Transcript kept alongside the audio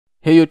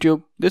Hey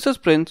YouTube, this is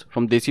Prince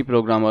from Desi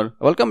Programmer.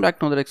 Welcome back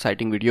to another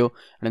exciting video,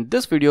 and in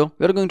this video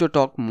we are going to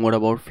talk more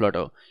about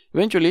Flutter.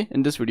 Eventually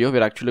in this video we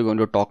are actually going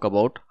to talk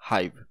about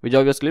Hive, which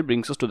obviously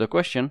brings us to the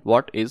question,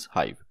 what is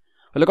Hive?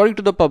 Well, according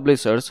to the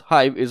publishers,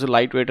 Hive is a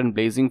lightweight and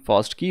blazing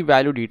fast key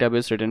value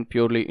database written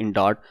purely in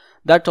Dart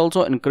that's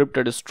also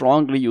encrypted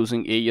strongly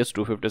using AES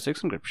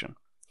 256 encryption.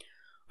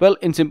 Well,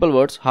 in simple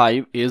words,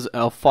 Hive is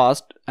a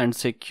fast and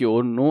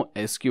secure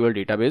NoSQL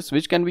database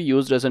which can be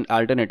used as an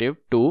alternative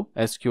to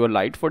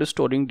SQLite for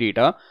storing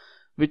data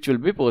which will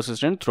be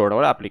persistent throughout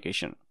our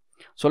application.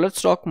 So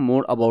let's talk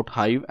more about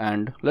Hive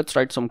and let's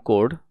write some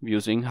code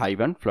using Hive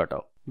and Flutter.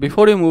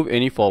 Before we move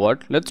any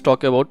forward, let's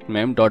talk about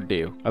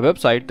mem.dev, a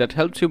website that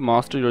helps you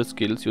master your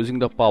skills using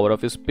the power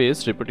of a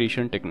spaced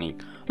repetition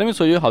technique. Let me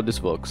show you how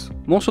this works.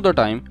 Most of the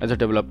time as a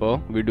developer,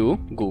 we do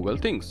Google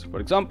things. For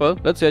example,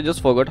 let's say I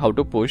just forgot how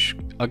to push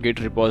a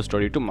Git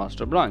repository to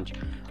master branch.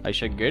 I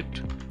shall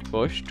git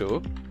push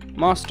to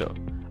master.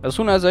 As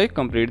soon as I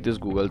complete this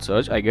Google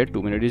search, I get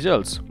too many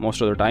results.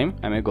 Most of the time,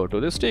 I may go to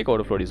the Stack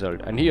Overflow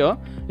result, and here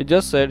it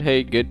just said,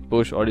 hey, git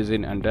push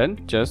origin and then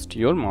just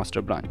your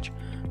master branch.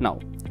 Now,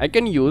 I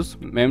can use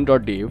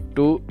mem.dev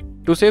to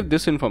save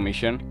this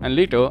information, and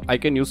later I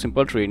can use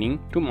simple training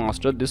to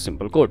master this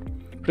simple code.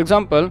 For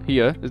example,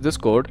 here is this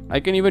code. I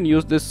can even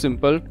use this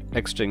simple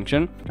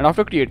extension, and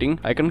after creating,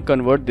 I can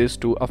convert this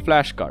to a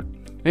flashcard.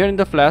 Here in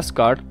the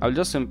flashcard, I'll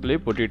just simply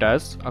put it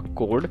as a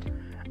code,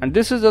 and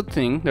this is the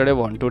thing that I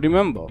want to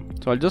remember.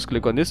 So I'll just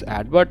click on this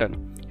add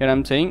button. Here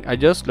I'm saying I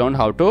just learned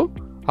how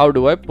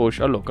do I push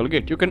a local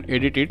git. You can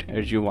edit it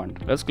as you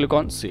want. Let's click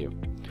on save.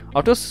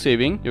 After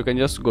saving, you can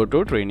just go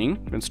to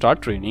training and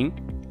start training.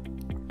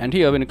 And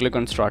here when you click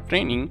on start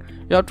training,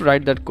 you have to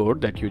write that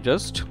code that you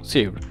just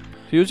saved.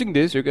 So using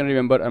this, you can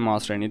remember and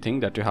master anything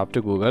that you have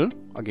to Google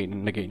again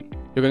and again.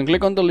 You can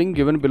click on the link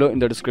given below in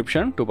the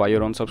description to buy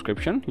your own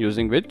subscription,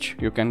 using which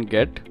you can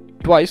get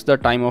twice the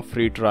time of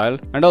free trial,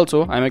 and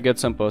also I may get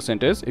some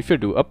percentage if you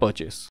do a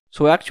purchase.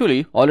 So I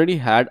actually already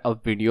had a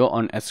video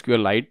on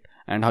SQLite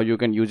and how you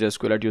can use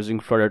SQLite using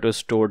Flutter to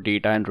store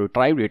data and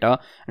retrieve data,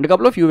 and a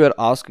couple of you were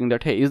asking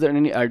that, hey, is there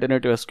any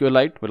alternative to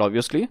SQLite? Well,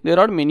 obviously there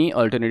are many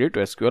alternatives to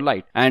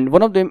SQLite, and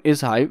one of them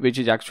is Hive, which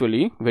is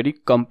actually very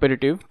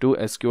competitive to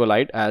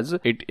SQLite as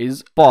it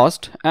is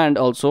fast and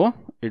also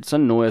it's a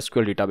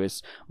NoSQL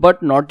database.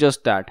 But not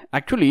just that,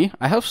 actually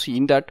I have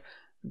seen that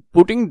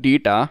putting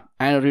data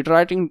and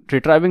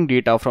retrieving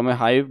data from a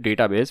Hive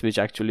database, which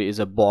actually is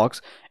a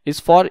box, is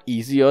far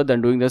easier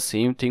than doing the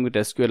same thing with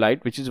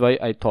SQLite, which is why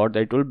I thought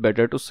that it would be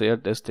better to share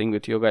this thing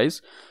with you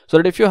guys, so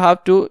that if you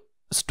have to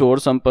store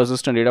some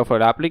persistent data for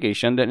an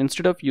application, then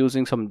instead of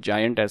using some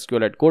giant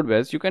SQLite code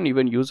base, you can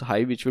even use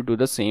Hive, which will do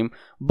the same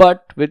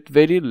but with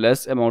very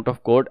less amount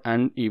of code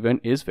and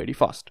even is very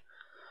fast.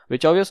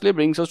 Which obviously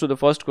brings us to the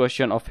first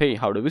question of, hey,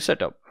 how do we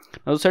set up?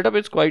 Now the setup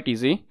is quite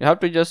easy. You have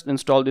to just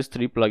install these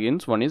three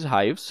plugins. One is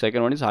Hive,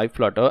 second one is Hive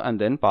Flutter, and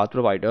then Path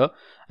Provider,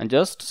 and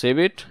just save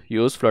it,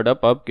 use flutter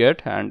pub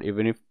get, and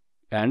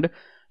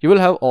you will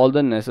have all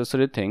the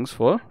necessary things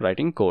for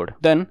writing code.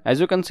 Then as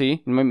you can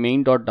see in my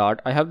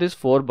main.dart, I have these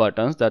four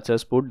buttons that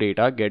says put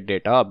data, get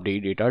data,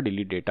 update data,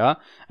 delete data,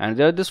 and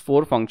there are these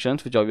four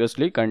functions which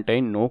obviously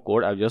contain no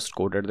code. I've just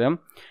coded them.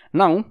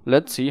 Now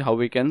let's see how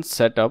we can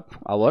set up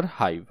our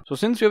Hive. So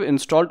since we have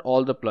installed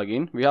all the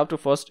plugin, we have to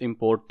first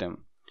import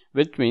them,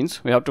 which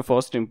means we have to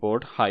first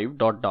import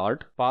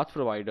hive.dart,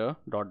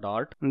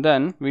 pathprovider.dart, and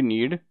then we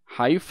need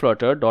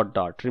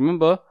hiveflutter.dart.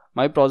 Remember,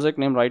 my project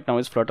name right now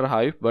is Flutter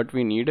Hive, but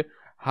we need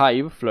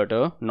Hive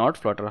Flutter, not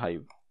Flutter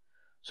Hive.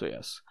 So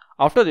yes,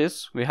 after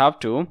this we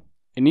have to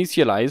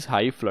initialize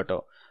Hive Flutter.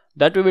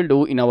 That we will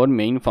do in our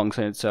main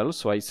function itself.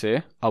 So I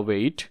say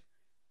await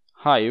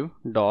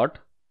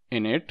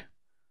hive.init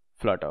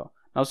flutter.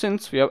 Now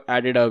since we have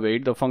added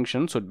await, the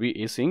function should be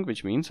async,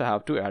 which means I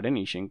have to add an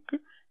async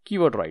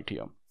keyword right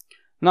here.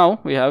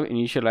 Now we have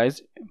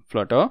initialized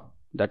Flutter,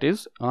 that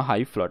is a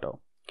Hive Flutter.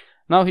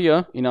 Now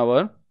here in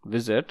our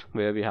visit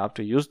where we have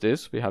to use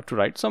this, we have to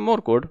write some more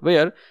code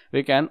where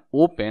we can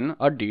open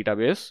a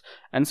database,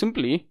 and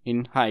simply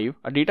in Hive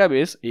a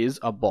database is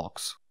a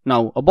box.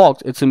 Now a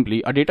box is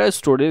simply a data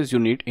storage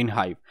unit in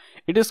Hive.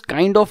 It is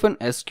kind of an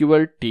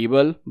SQL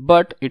table,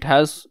 but it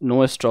has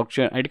no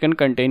structure. It can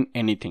contain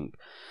anything.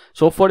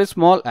 So for a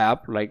small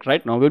app like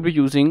right now, we'll be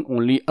using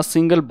only a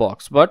single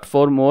box, but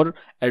for more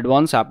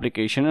advanced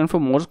application and for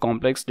more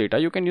complex data,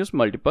 you can use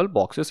multiple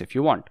boxes if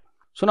you want.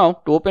 So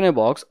now to open a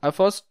box, I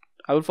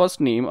will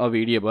first name a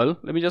variable.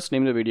 Let me just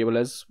name the variable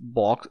as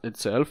box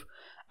itself,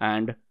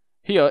 and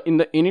here in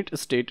the init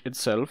state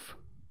itself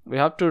we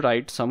have to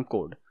write some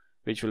code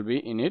which will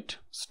be init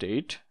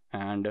state,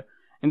 and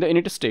in the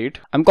init state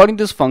I'm calling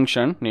this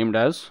function named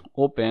as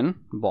open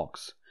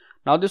box.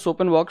 Now this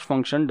open box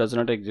function does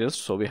not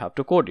exist, so we have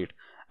to code it,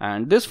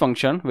 and this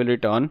function will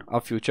return a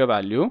future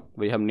value.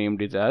 We have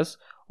named it as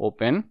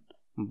open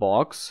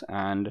box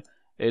and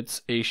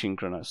it's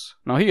asynchronous.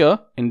 Now here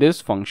in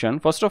this function,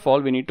 first of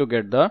all we need to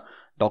get the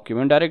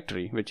document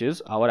directory, which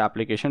is our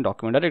application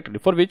document directory,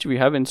 for which we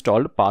have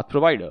installed Path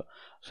Provider.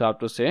 So I have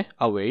to say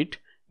await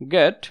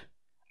get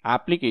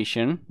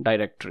application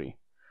directory.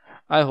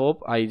 I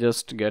hope I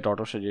just get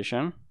auto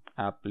suggestion,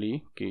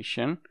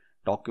 application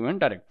document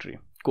directory.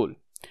 Cool.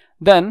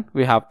 Then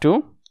we have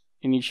to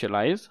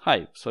initialize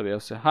Hive. So we have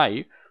to say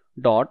Hive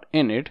dot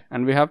init,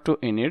 and we have to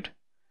init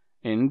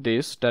in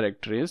this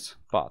directory's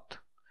path,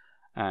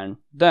 and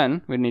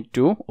then we need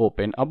to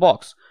open a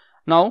box.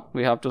 Now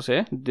we have to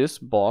say this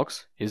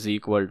box is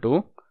equal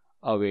to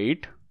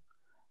await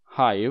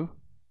Hive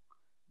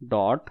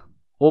dot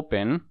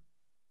open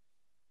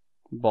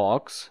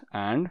box,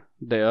 and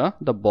there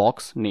the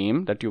box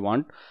name that you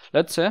want,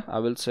 let's say I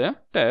will say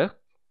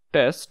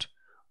test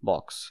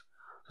box.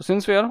 So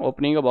since we are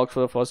opening a box for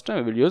the first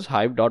time, we will use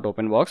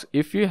hive.openBox.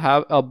 If you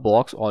have a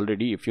box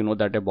already, if you know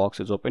that a box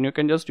is open, you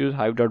can just use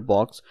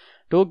hive.box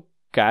to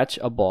catch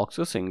a box,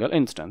 a single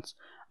instance.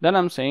 Then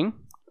I'm saying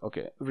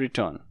okay,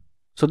 return.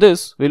 So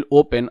this will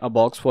open a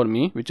box for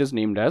me which is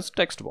named as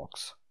text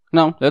box.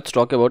 Now let's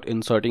talk about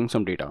inserting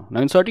some data.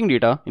 Now inserting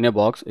data in a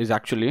box is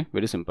actually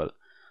very simple.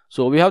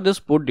 So we have this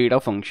put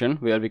data function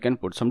where we can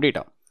put some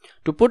data.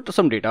 To put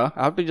some data,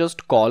 I have to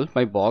just call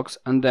my box,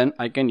 and then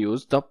I can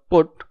use the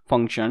put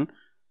function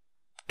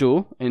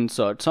to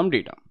insert some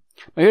data.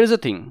 Now here is the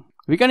thing,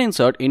 we can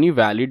insert any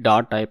valid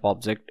data type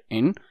object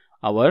in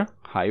our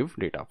Hive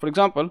data. For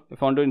example,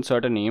 if I want to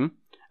insert a name,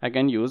 I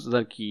can use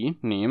the key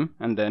name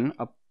and then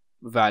a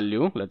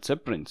value, let's say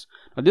prints.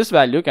 Now this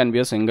value can be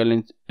a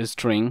single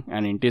string,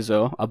 an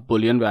integer, a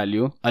boolean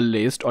value, a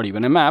list, or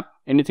even a map,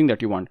 anything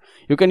that you want.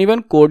 You can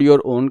even code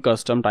your own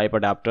custom type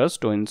adapters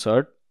to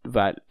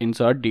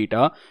insert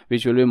data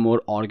which will be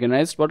more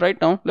organized, but right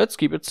now let's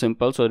keep it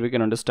simple so that we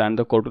can understand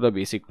the code to the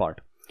basic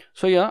part.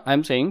 So here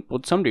I'm saying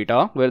put some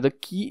data where the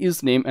key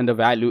is name and the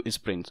value is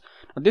prints.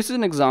 Now this is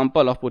an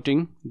example of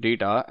putting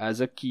data as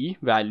a key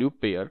value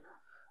pair,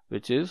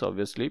 which is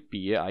obviously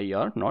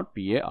PAIR, not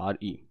PARE.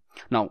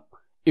 Now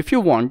if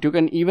you want, you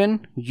can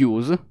even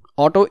use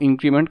auto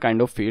increment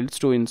kind of fields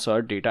to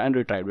insert data and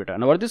retrieve data.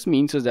 Now what this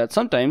means is that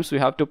sometimes we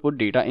have to put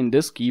data in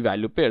this key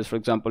value pairs. For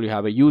example, you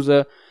have a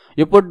user,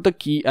 you put the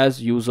key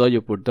as user,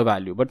 you put the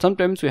value, but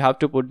sometimes we have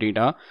to put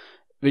data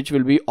which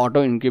will be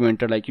auto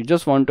incremented, like you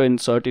just want to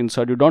insert,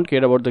 you don't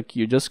care about the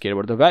key, you just care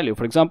about the value.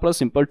 For example, a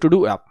simple to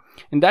do app.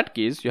 In that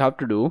case, you have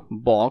to do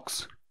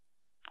box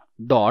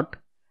dot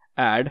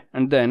add,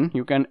 and then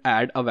you can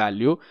add a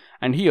value,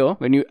 and here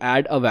when you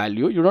add a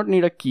value, you don't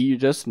need a key, you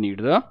just need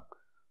the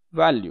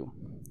value.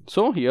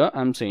 So here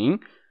I'm saying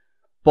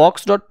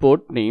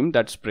box.put name,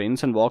 that's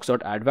prints, and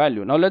box.add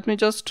value. Now let me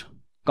just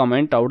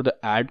comment out the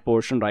add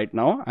portion right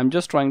now. I'm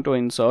just trying to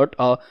insert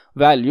a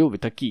value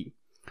with a key.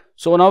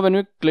 So now when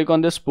we click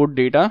on this put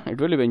data,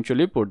 it will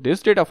eventually put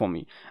this data for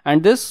me.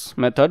 And this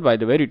method, by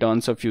the way,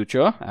 returns a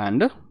future,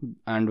 and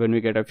when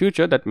we get a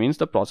future, that means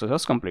the process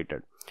has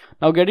completed.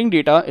 Now getting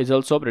data is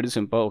also pretty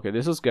simple. Okay,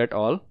 this is get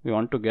all. We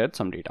want to get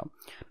some data.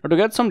 Now to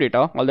get some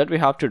data, all that we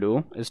have to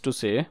do is to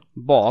say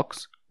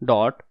box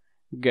dot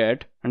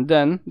get, and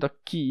then the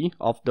key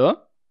of the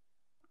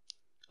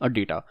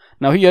data.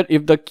 Now here,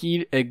 if the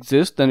key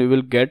exists, then we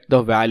will get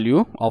the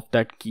value of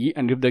that key,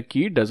 and if the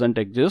key doesn't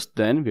exist,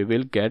 then we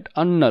will get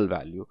a null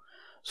value.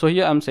 So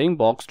here I'm saying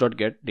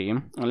box.get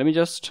name, and let me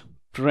just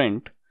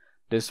print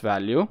this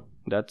value,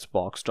 that's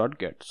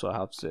box.get. So I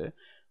have to say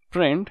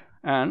print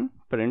and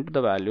print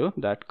the value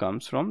that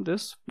comes from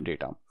this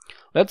data.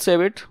 Let's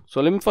save it.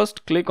 So let me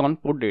first click on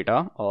put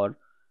data, or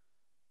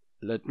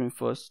let me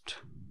first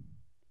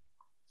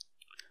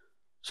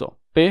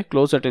pay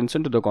close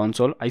attention to the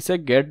console. I say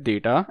get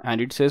data and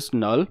it says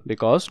null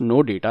because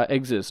no data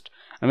exists.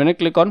 And when I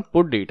click on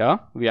put data,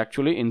 we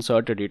actually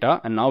insert the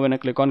data, and now when I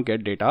click on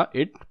get data,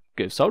 it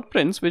gives out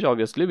prints, which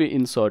obviously we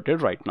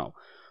inserted right now.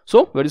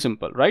 So very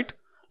simple, right?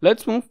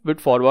 Let's move a bit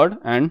forward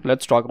and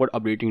let's talk about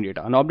updating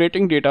data. Now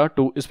updating data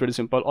too is pretty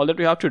simple. All that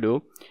we have to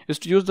do is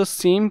to use the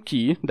same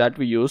key that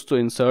we used to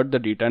insert the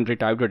data and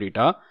retrieve the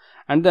data,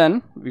 and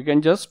then we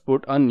can just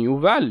put a new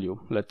value,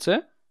 let's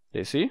say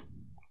Desi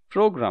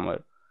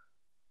programmer.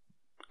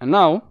 And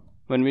now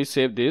when we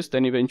save this,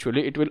 then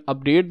eventually it will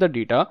update the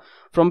data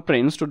from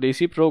prints to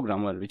Desi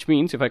programmer, which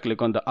means if I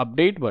click on the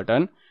update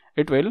button,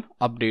 it will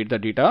update the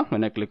data.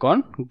 When I click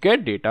on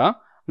get data,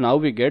 now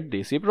we get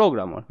Desi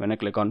programmer. When I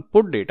click on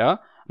put data,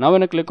 now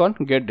when I click on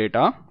get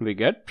data, we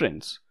get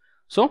prints.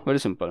 So very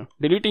simple.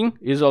 Deleting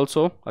is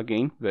also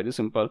again very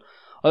simple.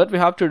 All that we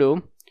have to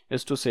do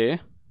is to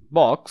say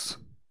box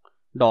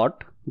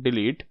dot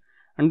delete,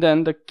 and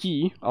then the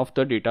key of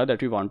the data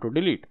that we want to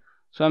delete.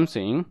 So I'm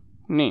saying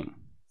name.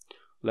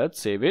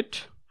 Let's save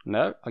it.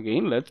 Now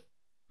again, let's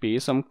pay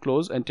some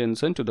close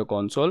attention to the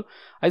console.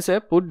 I say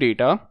put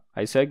data,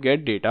 I say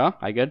get data,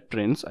 I get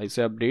prints. I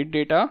say update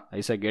data, I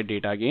say get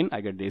data again,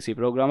 I get Desi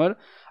programmer.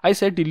 I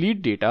say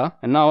delete data,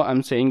 and now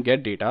I'm saying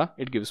get data,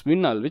 it gives me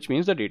null, which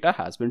means the data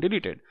has been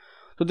deleted.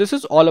 So this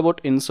is all about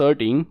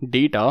inserting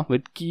data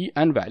with key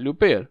and value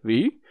pair.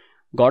 We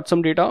got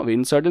some data, we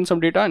inserted some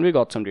data, and we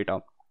got some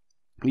data.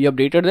 we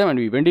updated them and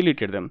we even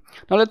deleted them.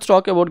 Now let's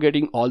talk about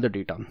getting all the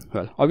data.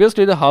 Well,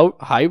 obviously the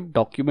Hive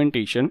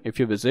documentation, if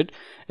you visit,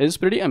 is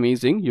pretty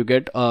amazing. You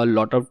get a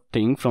lot of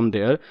things from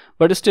there,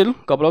 but still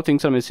a couple of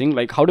things are missing.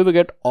 Like, how do we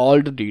get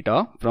all the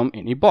data from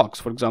any box?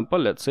 For example,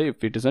 let's say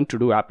if it is a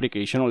to-do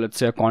application, or let's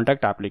say a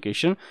contact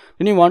application,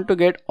 then you want to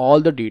get all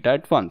the data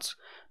at once.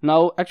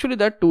 Now actually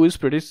that too is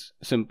pretty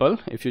simple.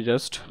 If you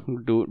just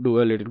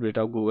do a little bit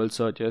of Google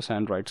searches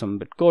and write some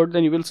bit code,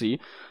 then you will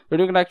see that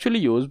you can actually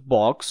use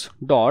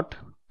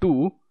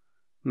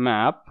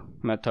box.toMap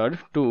method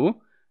to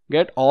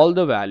get all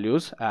the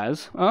values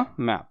as a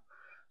map.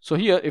 So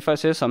here if I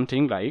say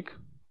something like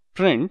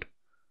print,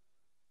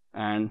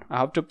 and I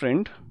have to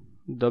print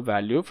the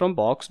value from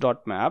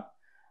box.map.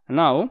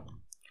 Now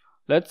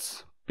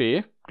let's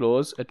pay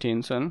close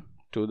attention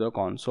to the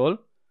console,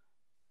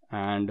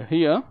 and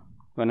here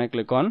when I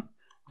click on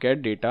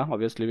get data,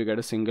 obviously we get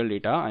a single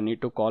data. I need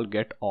to call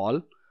get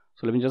all.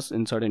 So let me just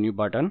insert a new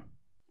button.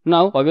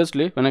 Now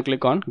obviously when I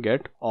click on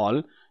get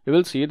all, you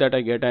will see that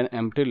I get an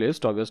empty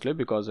list, obviously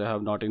because I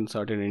have not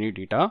inserted any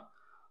data.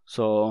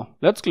 So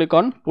let's click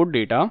on put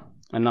data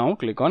and now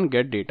click on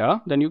get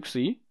data. Then you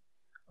see,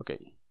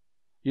 okay,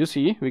 you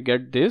see we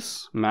get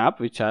this map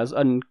which has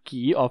a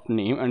key of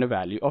name and a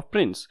value of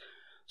prince.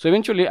 So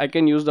eventually I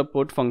can use the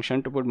put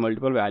function to put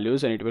multiple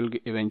values and it will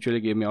eventually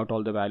give me out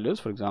all the values.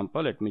 For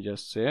example, let me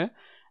just say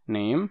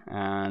name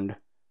and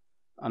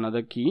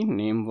another key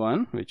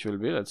name1, which will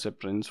be, let's say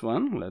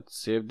prince1. Let's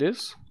save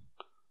this.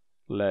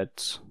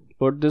 Let's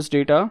put this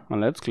data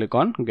and let's click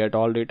on get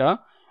all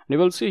data. And you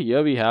will see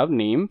here we have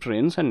name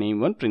prince and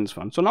name1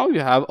 prince1. So now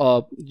you have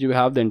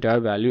the entire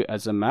value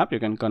as a map.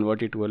 You can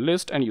convert it to a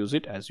list and use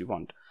it as you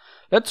want.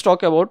 Let's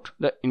talk about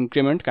the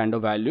increment kind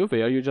of value,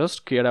 where you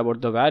just care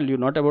about the value,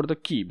 not about the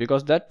key,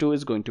 because that too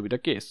is going to be the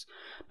case.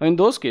 Now in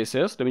those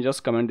cases, let me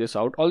just comment this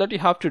out. All that you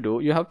have to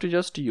do, you have to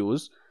just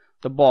use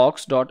the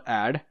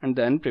box.add and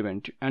then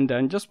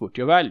just put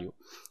your value.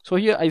 So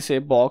here I say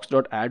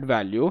box.add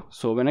value.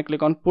 So when I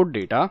click on put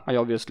data, I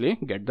obviously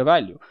get the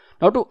value.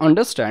 Now to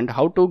understand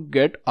how to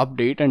get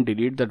update and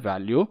delete that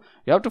value,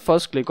 you have to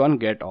first click on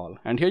get all,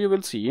 and here you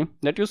will see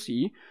that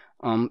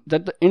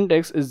that the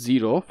index is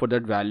 0 for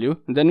that value.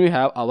 And then we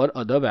have our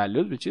other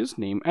values, which is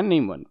name and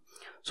name1.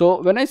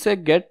 So when I say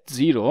get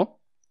 0,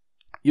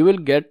 you will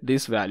get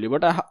this value,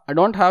 but I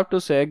don't have to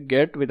say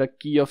get with a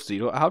key of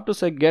 0. I have to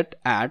say get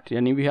at,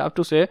 and we have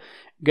to say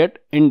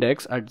get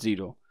index at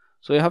 0.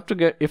 So you have to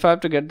get, if I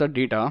have to get the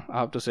data, I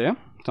have to say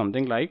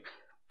something like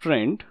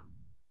print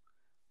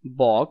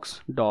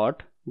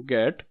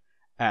box.get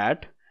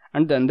at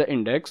and then the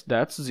index,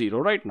 that's 0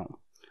 right now.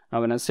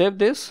 Now when I save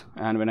this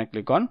and when I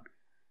click on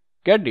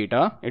get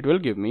data, it will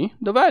give me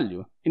the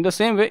value. In the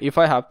same way, if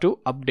I have to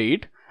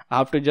update, I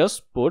have to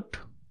just put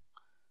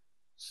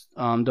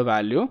the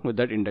value with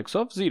that index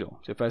of 0.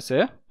 So if I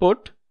say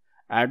put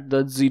at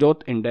the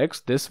 0th index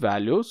this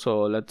value,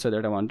 so let's say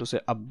that I want to say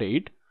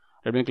update,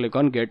 let me click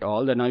on get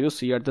all. Then now you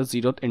see at the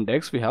 0th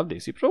index we have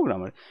Desi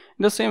programmer.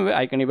 In the same way,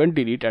 I can even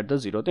delete at the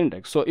 0th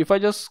index. So if I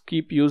just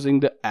keep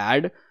using the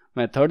add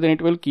method, then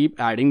it will keep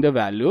adding the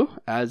value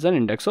as an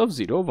index of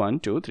 0, 1,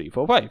 2, 3,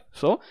 4, 5.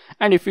 So,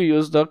 and if you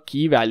use the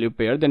key value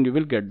pair, then you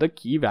will get the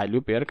key value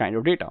pair kind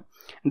of data.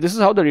 And this is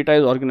how the data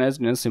is organized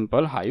in a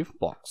simple Hive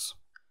box.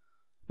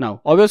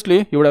 Now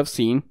obviously you would have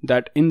seen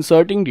that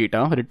inserting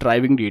data,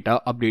 retrieving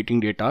data, updating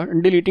data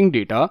and deleting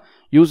data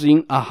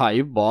using a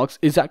Hive box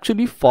is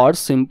actually far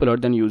simpler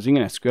than using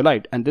an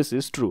SQLite, and this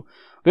is true.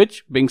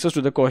 Which brings us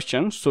to the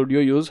question, should you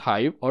use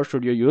Hive or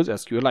should you use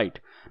SQLite?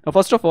 Now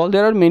first of all,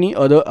 there are many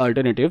other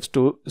alternatives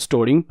to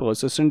storing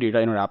persistent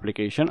data in your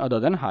application other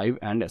than Hive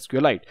and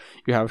SQLite.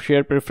 You have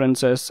shared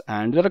preferences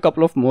and there are a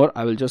couple of more.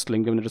 I will just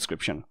link them in the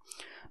description.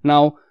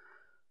 Now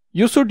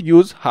you should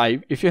use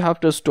Hive if you have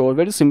to store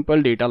very simple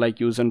data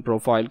like user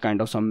profile, kind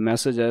of some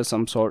messages,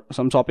 some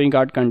shopping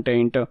cart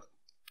content,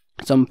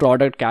 some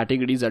product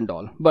categories and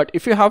all. But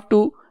if you have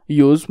to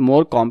use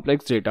more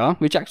complex data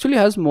which actually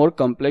has more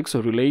complex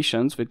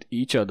relations with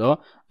each other,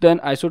 then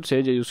I should say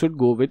you should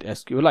go with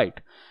SQLite.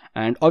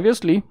 And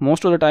obviously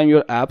most of the time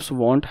your apps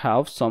won't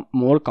have some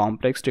more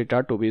complex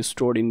data to be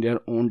stored in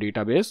their own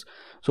database.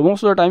 So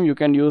most of the time you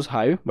can use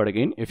Hive, but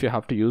again if you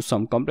have to use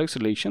some complex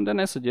relation, then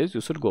I suggest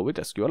you should go with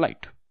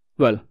SQLite.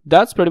 Well,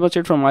 that's pretty much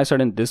it from my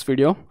side in this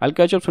video. I'll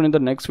catch up soon in the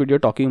next video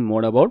talking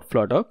more about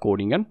Flutter,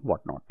 coding and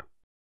whatnot.